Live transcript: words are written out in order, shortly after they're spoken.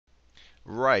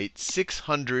write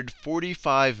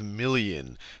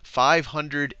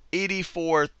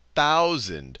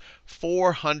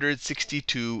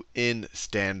 645,584,462 in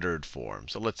standard form.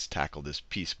 So let's tackle this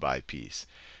piece by piece.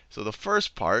 So the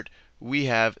first part, we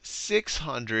have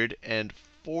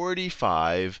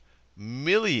 645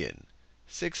 million.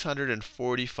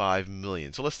 645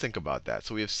 million. So let's think about that.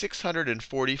 So we have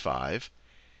 645,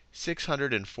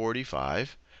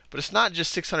 but it's not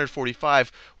just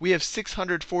 645. We have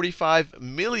 645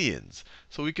 millions.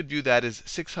 So we could view that as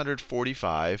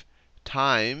 645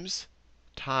 times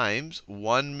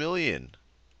 1 million.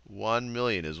 1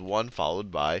 million is 1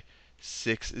 followed by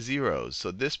 6 zeros.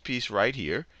 So this piece right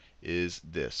here is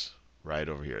this right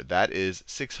over here. That is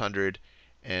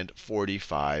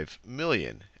 645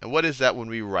 million. And what is that when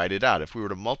we write it out? If we were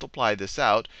to multiply this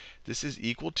out, this is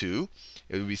equal to,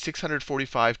 it would be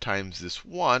 645 times this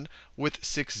 1 with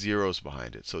 6 zeros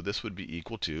behind it. So this would be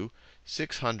equal to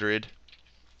 600,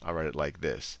 I'll write it like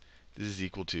this. This is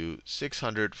equal to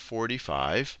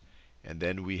 645, and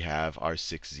then we have our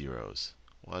 6 zeros.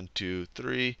 1, 2,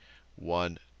 3,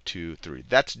 1, 2, 3.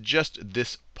 That's just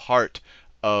this part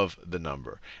of the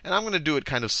number. And I'm going to do it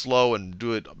kind of slow and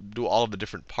do all of the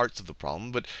different parts of the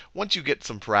problem. But once you get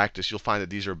some practice, you'll find that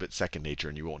these are a bit second nature,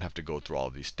 and you won't have to go through all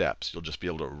of these steps. You'll just be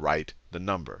able to write the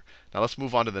number. Now let's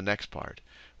move on to the next part.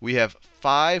 We have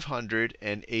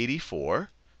 584.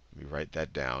 Let me write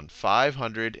that down.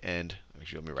 500 and,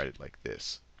 actually, let me write it like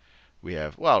this. We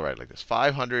have, well, I'll write it like this.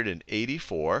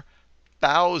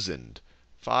 584,000.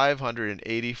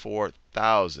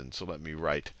 584,000. So let me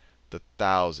write the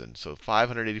 1,000. So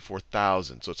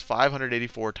 584,000. So it's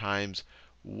 584 times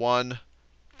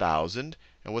 1,000.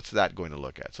 And what's that going to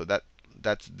look at? So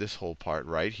that's this whole part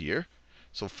right here.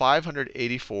 So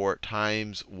 584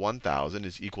 times 1,000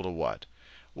 is equal to what?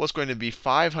 Well, it's going to be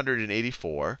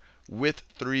 584 with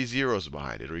 3 zeros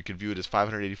behind it. Or you could view it as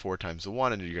 584 times the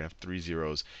 1, and you're going to have 3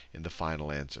 zeros in the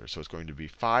final answer. So it's going to be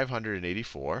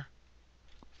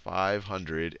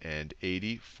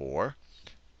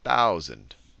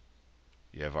 584,000.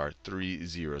 You have our 3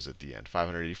 zeros at the end.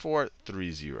 584,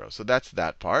 3 zeros. So that's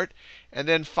that part. And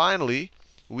then finally,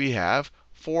 we have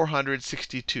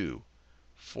 462.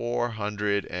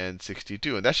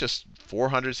 462. And that's just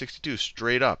 462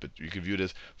 straight up. You could view it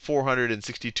as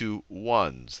 462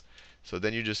 ones. So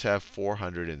then you just have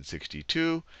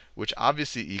 462, which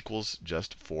obviously equals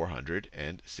just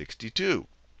 462.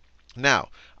 Now,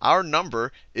 our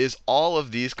number is all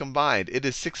of these combined. It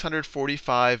is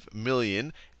 645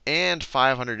 million and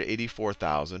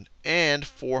 584,000 and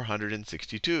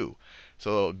 462.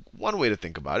 So one way to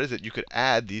think about it is that you could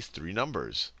add these three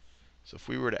numbers. So if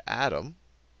we were to add them,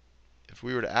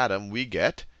 we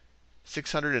get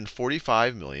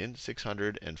 645 million,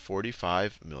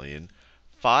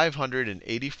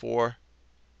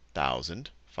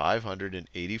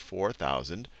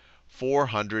 584,000,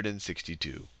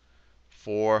 462.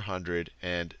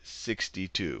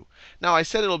 462. Now, I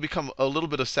said it'll become a little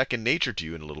bit of second nature to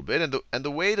you in a little bit. And the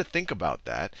way to think about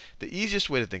that, the easiest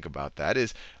way to think about that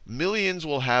is millions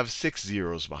will have 6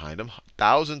 zeros behind them.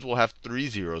 Thousands will have 3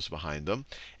 zeros behind them.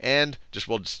 And just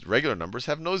regular numbers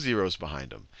have no zeros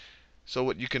behind them. So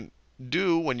what you can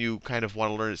do when you kind of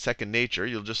want to learn second nature,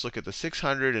 you'll just look at the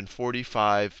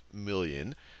 645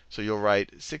 million. So you'll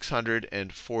write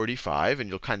 645, and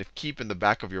you'll kind of keep in the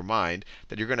back of your mind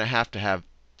that you're going to have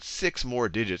 6 more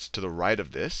digits to the right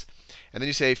of this. And then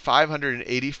you say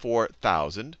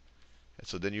 584,000. And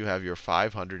so then you have your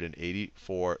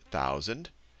 584,000.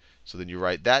 So then you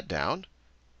write that down.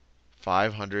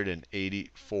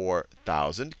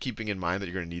 584,000, keeping in mind that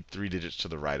you're going to need 3 digits to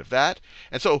the right of that.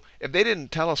 And so if they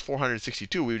didn't tell us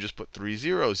 462, we would just put 3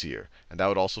 zeros here. And that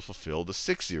would also fulfill the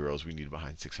 6 zeros we need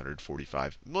behind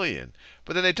 645 million.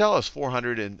 But then they tell us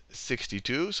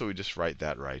 462, so we just write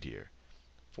that right here.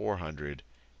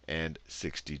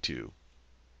 462.